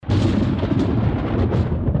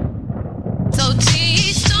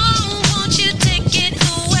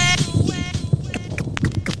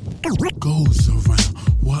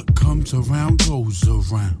comes around goes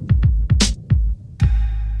around.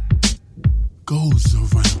 Goes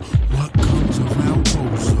around. What comes around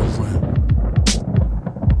goes around.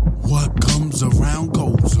 What comes around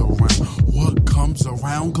goes around. What comes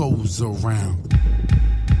around goes around.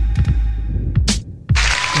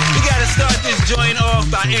 We gotta start this joint off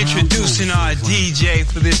by introducing our DJ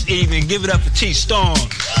for this evening. Give it up for T-Storm. T-Storm!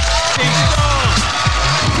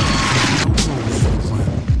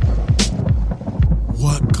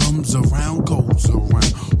 What comes around goes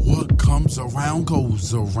around. What comes around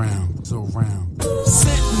goes around.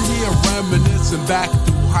 Sitting here reminiscing back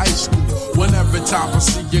through high school. Whenever time I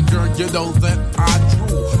see your girl, you know that I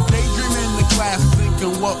drew. Daydreaming in the class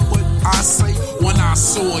thinking what would I say when I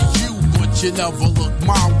saw you, but you never looked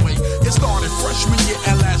my way. It started freshman year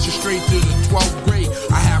and lasted straight through the 12th grade.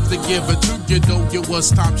 I have to give it to you, though it was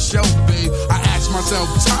top shelf, babe. I asked myself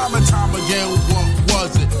time and time again, what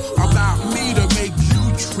was it about me to make you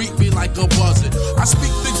treat me like a buzzard? I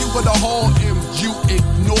speak to you in the hall and you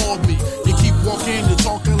ignore me. You keep walking and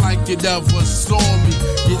talking like you never saw me.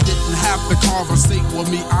 You didn't have to conversate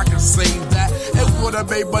with me, I can say that. It would have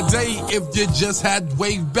made my day if you just had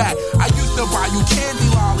waved back. I used to buy you candy,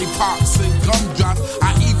 lollipops, and gumdrops.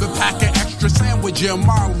 I even pack an extra sandwich in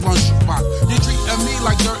my lunchbox. You treating me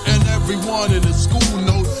like dirt and everyone in the school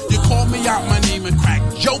knows. You call me out my name and crack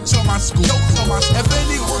jokes on my school. If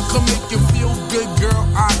anyone could make you feel good, girl,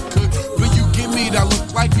 I could. But you give me that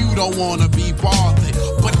look like you don't wanna be bothered.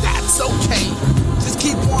 But that's okay. Just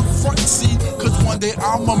keep on front, see, cause one day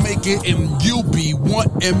I'ma make it and you be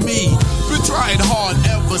wanting me. Been trying hard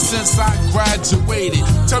ever since I graduated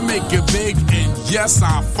to make it big, and yes,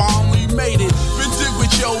 I finally made it. Been through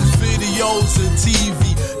with your videos and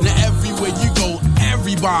TV. Now everywhere you go,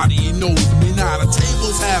 everybody knows me. Now the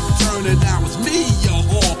tables have turned and now it's me you're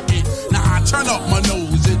hawking. Now I turn up my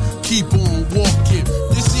nose and keep on walking.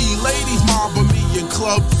 You see, ladies mobbing me in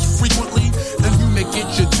clubs frequently, and you make it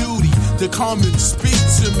your duty to come and speak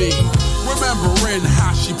to me. Remembering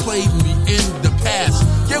how she played me in the past.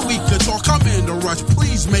 Yeah, we could talk, I'm in the rush,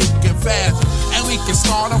 please make it fast. And we can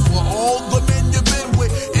start off with all the men you've been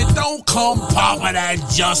with. And don't come popping at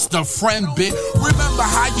just a friend bit. Remember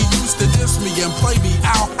how you used to diss me and play me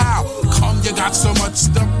out how? Come, you got so much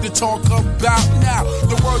stuff to talk about now.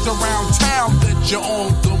 The words around town that you're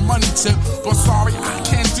on the money tip. But sorry, I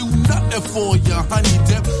can't do nothing for you, honey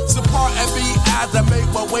dip. So pardon me as I make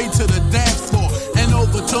my way to the dance floor and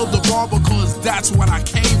over to the bar because that's what I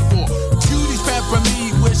came for. Cuties pamper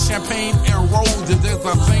me with champagne and roses as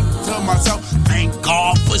I think to myself, thank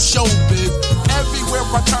God for showbiz. Everywhere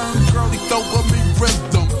I turn, girl, they throw me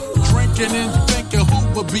rhythm. Drinking and thinking who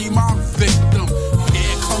would be my victim.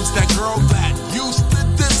 Here comes that girl that used to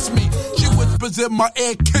diss me. She whispers in my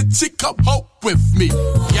ear, can she come home with me?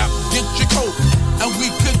 Yep, get your coat and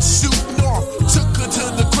we could shoot north. Took her to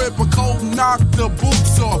the crib, a cold knocked the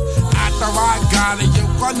boots off. After I got it, yo,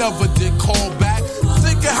 I never did call back.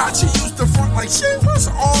 Thinking how she used to front like she was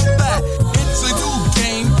all that. It's a new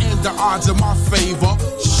game and the odds in my favor.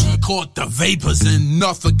 She caught the vapors and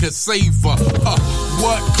nothing could save her.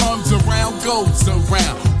 What comes around goes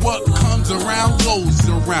around. What comes around goes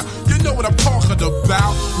around. You know what I'm talking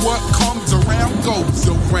about. What comes around goes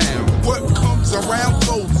around. What comes around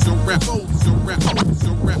goes around. Goes around. Goes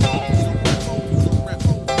around.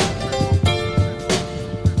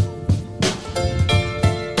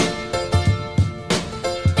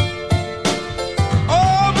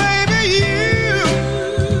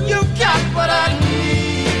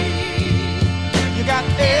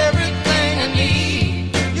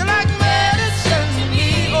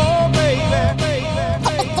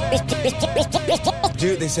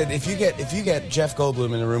 Dude, they said if you get Jeff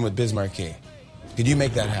Goldblum in a room with Biz Markie, could you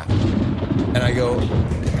make that happen? And I go,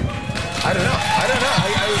 I don't know.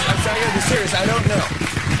 I'm trying to be serious. I don't know.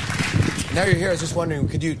 Now you're here. I was just wondering,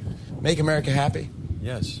 could you make America happy?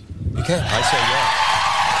 Yes. You can. I say yes.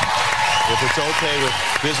 If it's okay with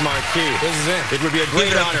Biz Markie, this is it. It would be a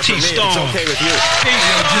great honor for me if it's okay with you.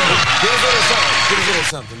 Give us a little something. Give us a little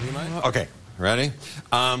something. Do you mind? Okay. Ready?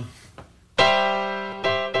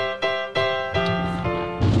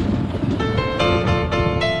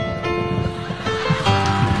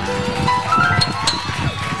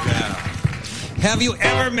 Have you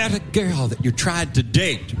ever met a girl that you tried to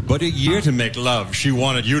date, but a year to make love, she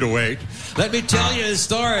wanted you to wait? Let me tell you a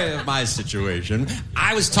story of my situation.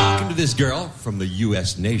 I was talking to this girl from the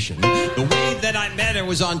U.S. nation. The way that I met her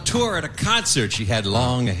was on tour at a concert. She had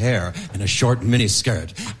long hair and a short mini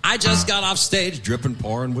skirt. I just got off stage, dripping,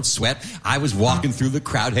 pouring with sweat. I was walking through the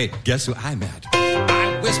crowd. Hey, guess who I met?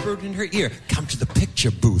 I whispered in her ear, come to the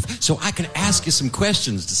picture booth so I can ask you some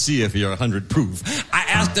questions to see if you're 100 proof. I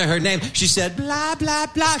asked her name. She said, blah, blah,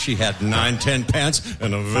 blah. She had 9-10 pants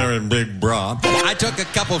and a very big bra. I took a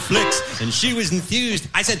couple flicks, and she was enthused.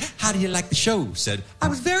 I said, how do you like the show? Said, I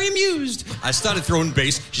was very amused. I started throwing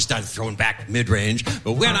bass. She started throwing back mid-range.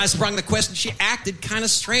 But when I sprung the question, she acted kind of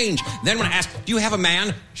strange. Then when I asked, do you have a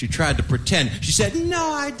man? She tried to pretend. She said,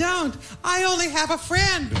 no, I don't. I only have a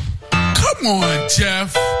friend. Come on,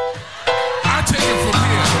 Jeff. I'll take it from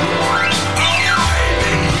here. Oh,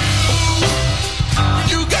 baby,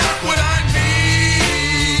 you got what I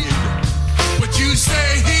need. But you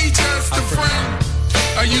say he just a friend.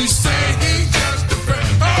 Or you say he just a friend.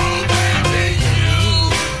 Oh, baby,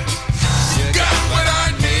 you got what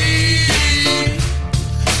I need.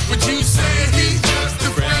 But you say he just a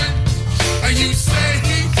friend. Or you say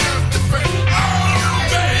he just a friend. Oh,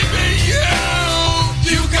 baby,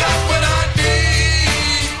 you got what I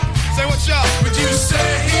need. Say what's up? But you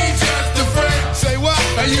say he just a friend. Say what?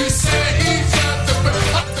 Or you say he just a friend.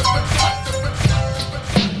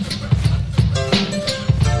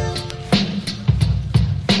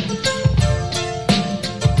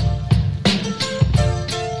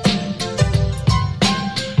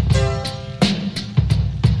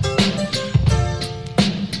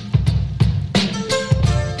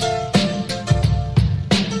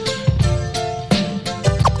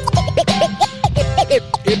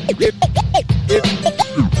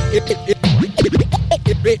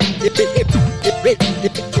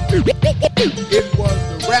 It was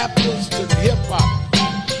the rappers to the hip-hop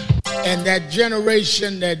and that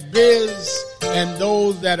generation that Biz and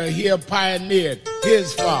those that are here pioneered,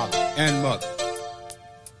 his father and mother,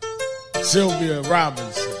 Sylvia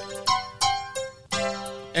Robinson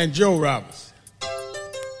and Joe Robinson,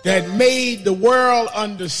 that made the world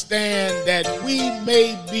understand that we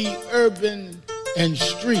may be urban and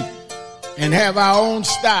street and have our own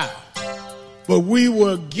style, but we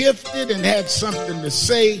were gifted and had something to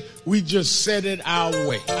say. We just said it our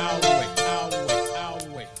way, our way, our way, our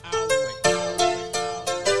way, our way, our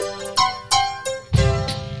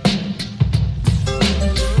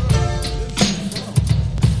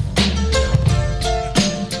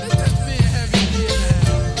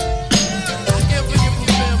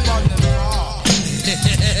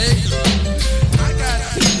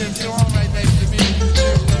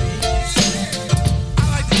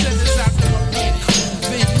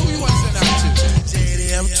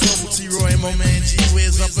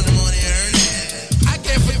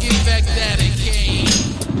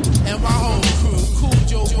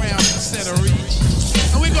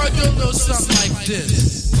something like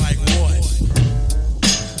this. Like what?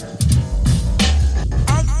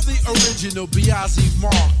 I'm the original Biazzi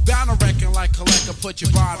Mark. Bound to reckon like collector, put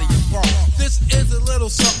your body in park. This is a little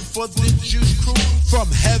something for the juice crew. From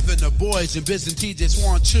heaven, the boys in Biz and T just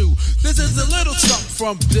want to. This is a little something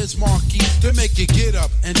from Biz Markie to make you get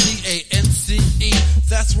up and D-A-N-C-E.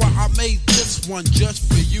 That's why I made this one just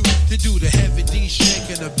for you to do the heavy D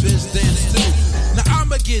shaking the Biz dance too. Now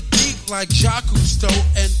I'ma get deep like Jacques Cousteau,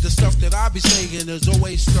 and the stuff that I be saying is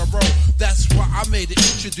always thorough. That's why I made it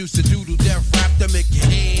introduce the doodle death rap to make your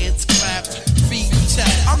hands clap, feet tap.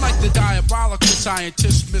 I'm like the diabolical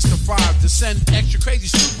scientist, Mr. 5, to send extra crazy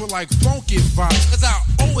super like funky vibes. Cause I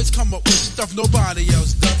always come up with stuff nobody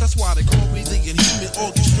else does. That's why they call me the Inhuman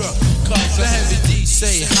Orchestra. Cause the heavy D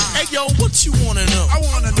say hi. Hey yo, what you wanna know? I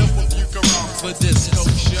wanna know if you can rock for this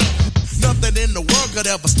dope show. Nothing in the world could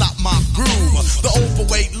ever stop my groove. The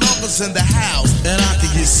overweight lovers in the house, and I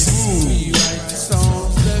can get smooth. We write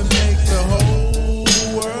songs that make the whole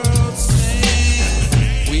world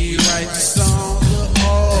sing. We write songs of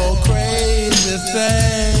all crazy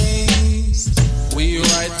things. We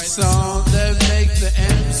write songs that make the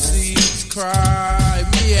MCs cry.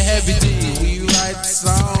 Me and Heavy D, we write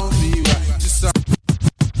songs, we write songs.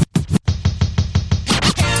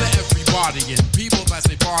 To everybody and people as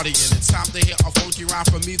they partying, it's time to hear a funky rhyme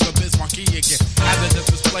from me, the Biz Markie again. As I just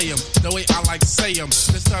display them, the way I like to say them.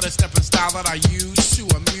 This other stepping style that I use to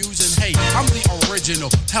amuse. And hey, I'm the original,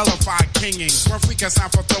 hellified kinging. One freak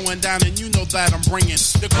sound for throwing down, and you know that I'm bringing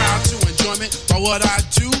the crowd to enjoyment by what I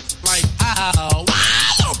do. Like, ow,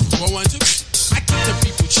 wow, 1, 2. I keep the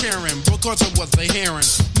people cheering because of what they're hearing.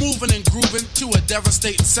 Moving and grooving to a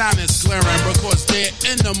devastating sound is glaring because they're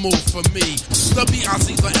in the mood for me. The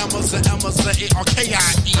B.I.C. the Emmas, the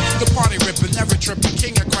A-R-K-I-E. The party ripping, never tripping,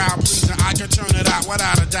 king of crowd pleasing. I can turn it out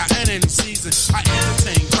without a doubt. And in season, I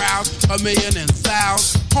entertain crowds, 1,000,000 and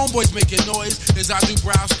thousands. Homeboys making noise as I do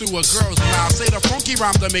browse through a girl's mouth. Say the funky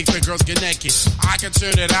rhyme to make the girls get naked. I can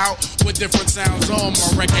turn it out with different sounds on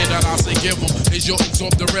my record that I say give them. Is your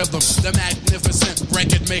absorb the rhythm, the magnificent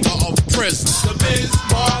record maker of prison. The Biz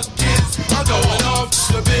Markies are going off.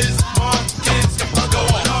 The Biz Markies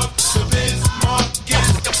going up to Bismarck.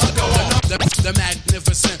 The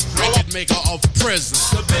magnificent record maker of prison.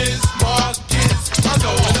 The Bismarckists are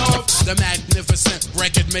going up. The magnificent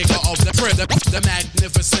record maker of the prison. The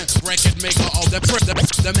magnificent record maker of the prison.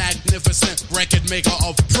 The magnificent record maker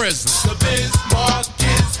of prison. The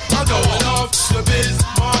Bismarckists are going up. The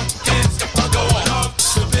Bismarckists are going up.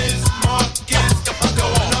 The Bismarckists are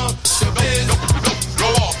going up. The Bismarckists go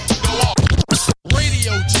up, go up.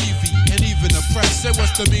 Radio, TV, and even the press say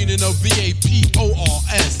what's the meaning of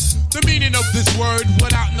VAPORS. The meaning of this word,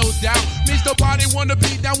 without no doubt, means nobody wanna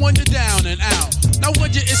be down when you're down and out. Now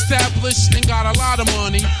when you're established and got a lot of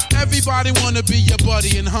money, everybody wanna be your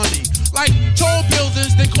buddy and honey. Like tall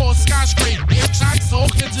buildings they call skyscrapers.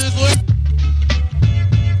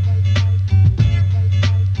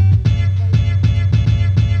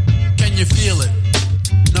 Can you feel it?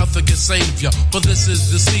 Nothing can save ya, but this is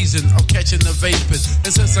the season of catching the vapors.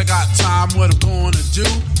 And since I got time, what I'm gonna do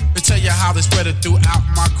is tell you how they spread it throughout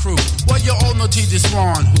my crew. Well, you all know T.J.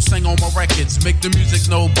 Swan, who sang on my records. Make the music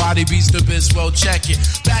nobody beats the biz, well check it.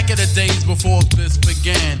 Back in the days before this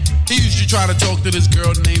began, he used to try to talk to this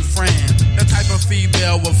girl named Fran. The type of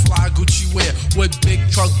female with fly Gucci wear, with big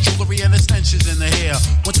truck jewelry and extensions in the hair.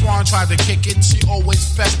 When Swan tried to kick it, she always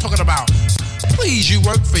fessed, talking about, please, you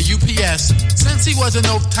work for UPS. Since he wasn't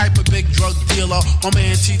no type of big drug dealer, my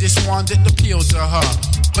man T.J. Swan didn't appeal to her.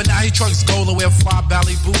 But now he trucks gold and wear fly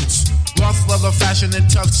ballet boots, rough leather fashion and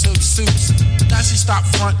tough silk suits. Now she stopped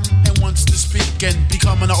fronting and wants to speak and be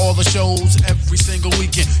coming to all the shows every single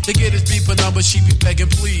weekend. To get his beeper number, she be begging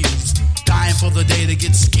please, dying for the day to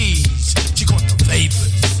get skis. She caught the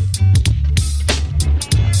vapors.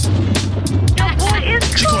 Your boy is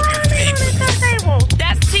cool.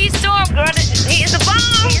 That's T-Storm, girl. He is a bomb.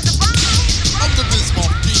 He is a bomb. I'm the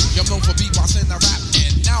Bismarck King. I'm known for beatbox and I rap.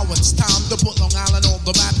 And now it's time to put Long Island on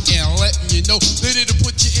the map. And letting you know that it'll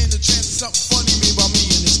put you in a trance. Something funny made by me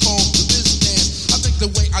and it's called the Biz Dance. I think the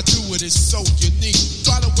way I do it is so unique.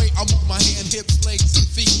 By the way, I move my hand, hips, legs, and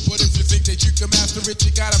feet. But if you think that you can master it,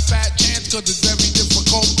 you got a fat chance. Cause it's very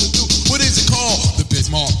difficult to do. What is it called? The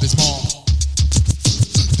Bismarck, Bismarck.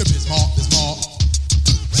 The Bismarck, Bismarck.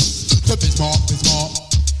 The Bismarck, Bismarck.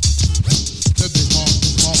 The Bismarck,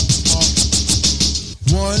 Bismarck, Bismarck.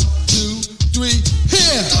 1, 2, 3,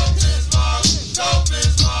 here! Go Bismarck, go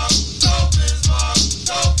Bismarck, go Bismarck,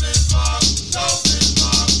 go Bismarck, go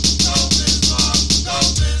Bismarck, go Bismarck, go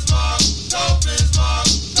Bismarck, go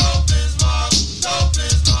Bismarck, go Bismarck, go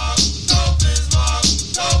Bismarck, go Bismarck,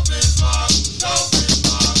 go Bismarck, go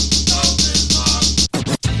Bismarck, go Bismarck.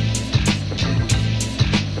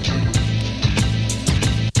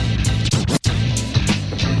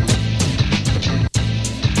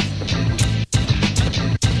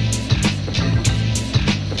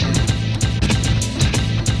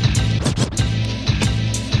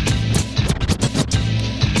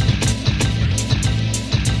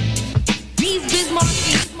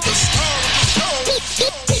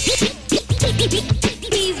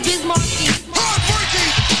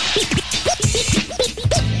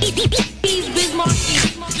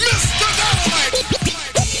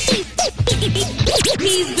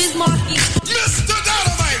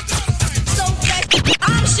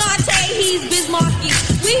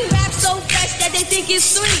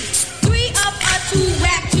 It's three of us who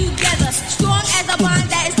rap together, strong as a bond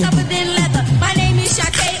that is tougher than leather. My name is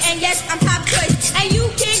Shantae, and yes, I'm top choice. And you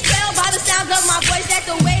can tell by the sound of my voice that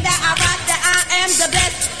the way that I rock, that I am the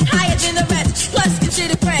best, higher than the rest, plus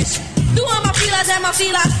considered fresh. Threw on my feelers and my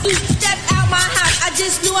feline suit, stepped out my house, I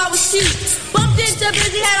just knew I was cute. Bumped into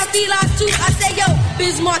Busy, had a feline too. I said, yo,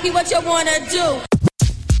 Biz Markie, what you wanna do?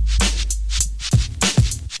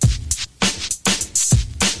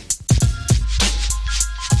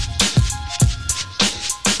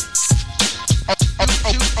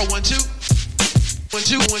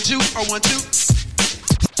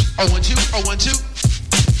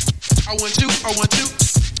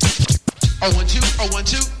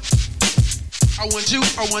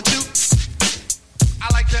 I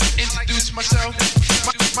like to introduce myself.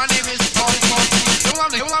 My name is Markie. I'm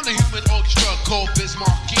the human orchestra called Biz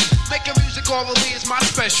Markie. Making music all the way is my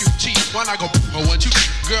specialty. When I go 1, 2,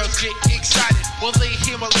 girls get excited when they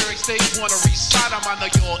hear my lyrics. They wanna recite them. I know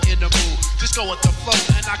you're in the mood. Just go with the flow,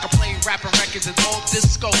 and I can play rapping records and all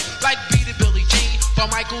disco, like Beat It Billie Jean, by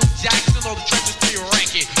Michael Jackson, or the trenches to your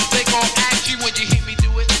ranking. They gon' ask you when you hear me do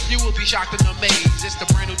it. You will be shocked and amazed. It's the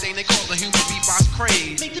brand new thing they call the human beatbox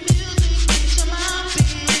craze. Make the music to my beat.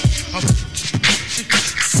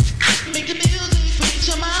 Make the music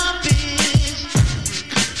to my beat.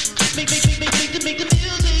 Make the music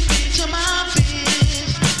to my beat.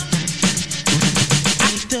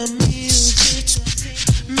 Make the music.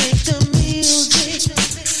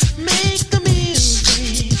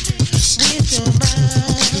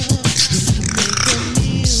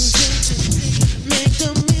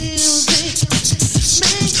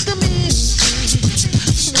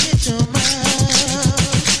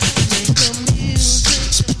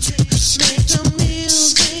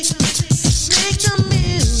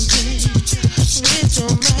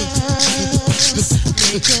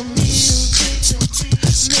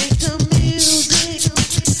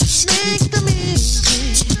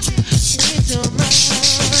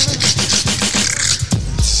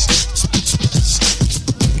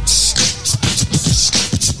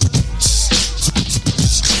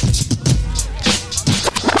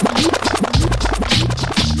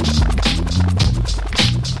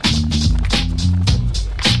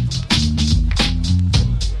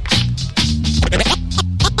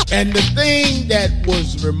 And the thing that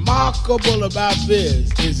was remarkable about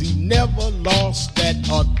Biz is he never lost that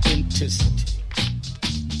authenticity.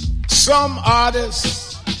 Some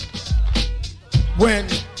artists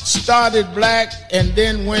started black and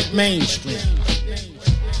then went mainstream.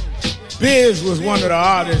 Biz was one of the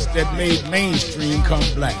artists that made mainstream come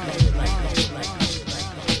black.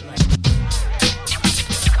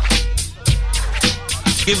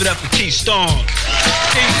 Give it up for T-Storm.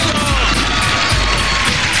 T-Storm.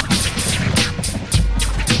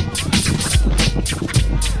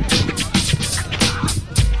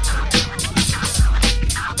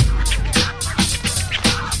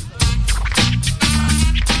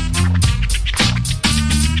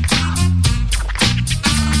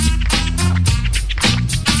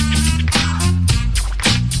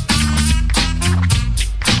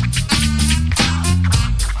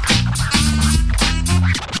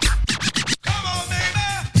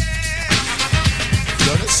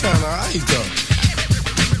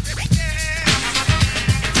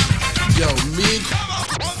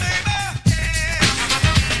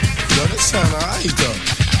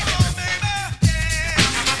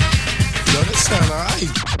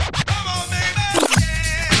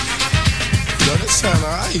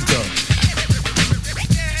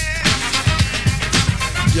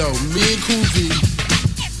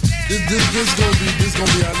 This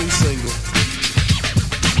gonna be our new single.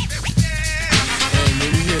 And when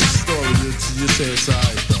you hear the story, you say it's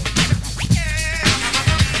alright though.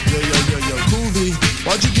 Yo, Cool V,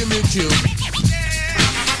 why'd you give me a cue?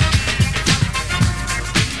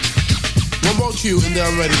 One more cue and then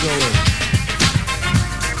I'm ready to go in.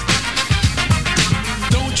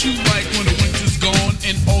 Don't you like when the winter's gone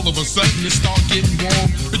and all of a sudden it start getting warm?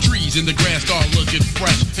 The trees and the grass start looking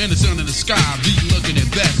fresh and the sun in the sky be looking at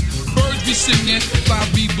best. Birds be singing, fly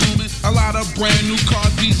be booming, a lot of brand new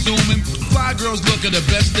cars be zooming. Fly girls looking the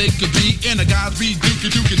best they could be, and the guys be dookie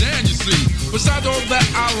and you see. Besides all that,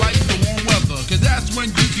 I like the warm weather, cause that's when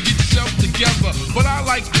you can get yourself together. But I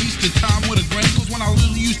like Easter time with a grain, cause when I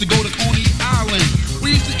little used to go to Coney Island,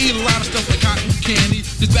 we used to eat a lot of stuff like cotton candy.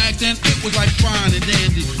 Cause back then it was like fine and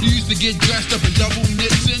dandy. You used to get dressed up in double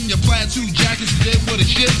knits and your plaid suit jackets today were the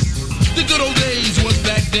shits. The good old days was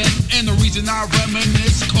back then, and the reason I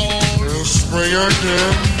reminisce called it's spring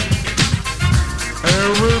again.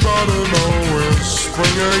 Everybody know it's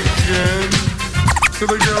spring again. To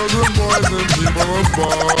the girls and boys and people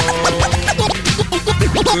above.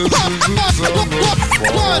 This is the summer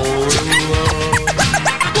fall in love.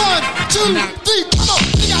 1, 2, 3, come on.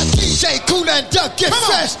 We got DJ Cool and Duck get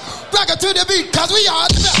fresh. Rock it to the beat, cause we are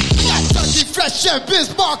the best. We got Ducky Fresh and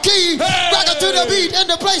Biz Markie. Rock it to the beat and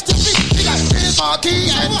the place to be. We got Biz Markie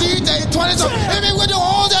and DJ 20. So hit me with the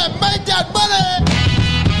horns and make that money.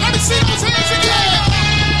 Let me see those hands again.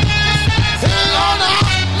 Hang on now.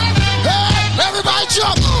 Hey, everybody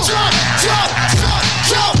jump, jump, jump, jump,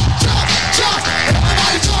 jump, jump, jump.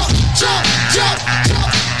 Everybody jump, jump, jump,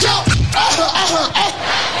 jump, jump.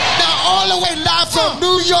 Now all the way live from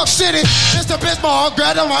New York City, Mr. Bismarck,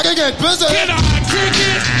 grab the mic and get busy. Can I kick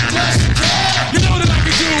it? Yes, you know that I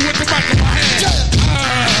can do with the mic in my hand.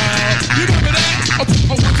 You remember that?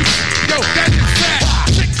 Oh, yo, that is fat.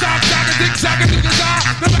 Tick-tock, tick-tock,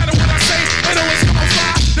 no matter what I say, it always come on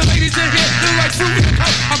fly. The ladies in here, they're like fruit in the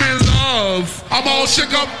cup. I'm in love. I'm all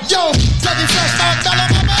shook up. Yo, Ducky Fresh, my fella,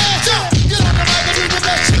 my man. Get on the mic and do the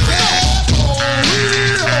best you can.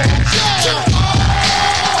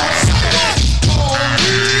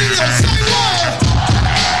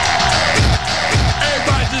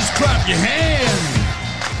 Clap your hands.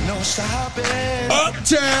 No stopping.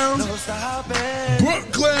 Uptown. No stopping.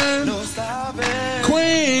 Brooklyn. No stopping.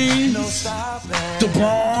 Queens. No stopping. The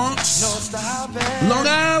Bronx. No stopping. Long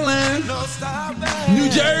Island. No stopping. New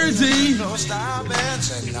Jersey. No stopping.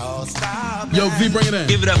 Say no stopping. Yo, V, bring it in.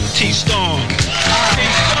 Give it up for T-Storm.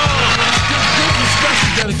 T-Storm.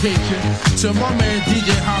 Special dedication to my man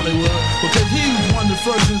DJ Hollywood, because he was one of the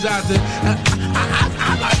first ones out there.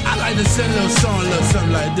 I like to send a little song, a little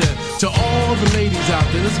something like that to all the ladies out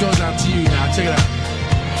there. This goes out to you now. Check it out.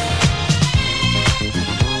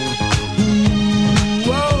 Ooh,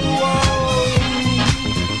 whoa, whoa.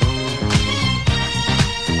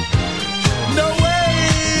 No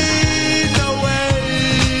way, no way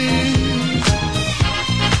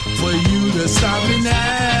for you to stop me now.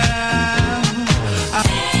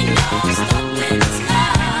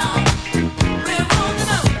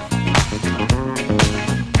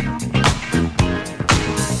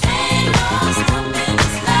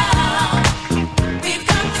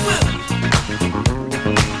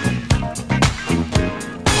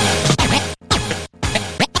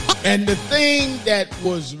 And the thing that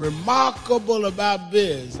was remarkable about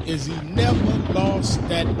Biz is he never lost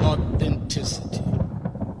that authenticity.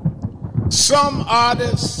 Some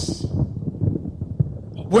artists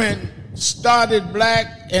started black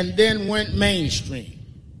and then went mainstream.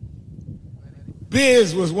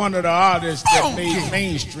 Biz was one of the artists that made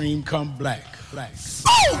mainstream come black.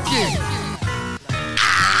 Funky!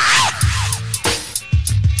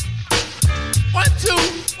 1, 2,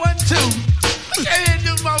 1, 2. Look at here,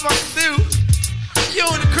 do motherfuckers do. You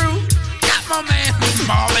and the crew got my man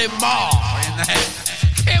Marley Marl in the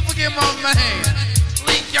house. Can't forget my man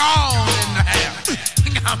Lee Young in the house.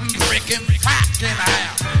 I'm freaking Pac in the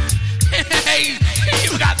house. Hey,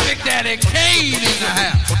 you got Big Daddy Kane in the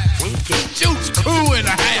house. Juice Crew in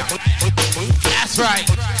the house. That's right.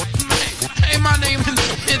 Hey, my name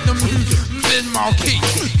is Markie.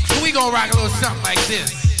 We gonna rock a little something like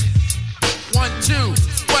this. 1, 2,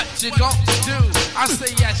 what you gonna do? I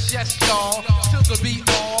say yes, yes, y'all. Till the beat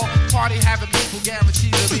all. Party having people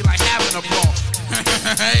guaranteed to be like having a ball.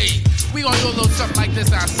 Hey, we gonna do a little something like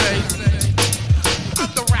this, I say. I'm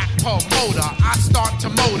the rap promoter, I start to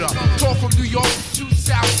motor. Tour from New York to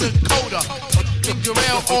South Dakota. Ginger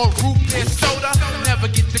ale or root beer soda. Never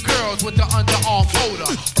get the girls with the underarm motor.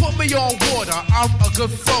 Put me on water, I'm a good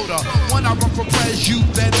floater. When I run for pres, you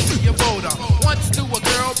better be a voter. Once knew a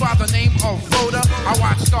girl by the name of Rhoda. I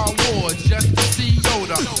watched Star Wars just to see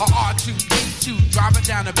Yoda. A R2-D2 driving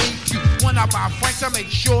down the BQ. When I buy French, I make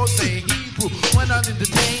sure they Hebrew. When I'm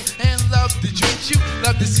entertained and love to treat you,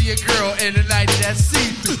 love to see a girl in a night that's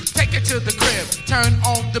see-through. Take it to the crib, turn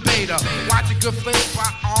on the beta. Watch a good flick by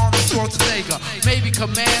Arnold Schwarzenegger. Maybe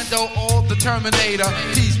Commando or the Terminator.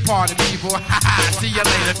 Peace party people. See you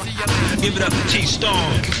later. See you later. Give it up to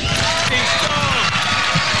T-Storm. T-Storm.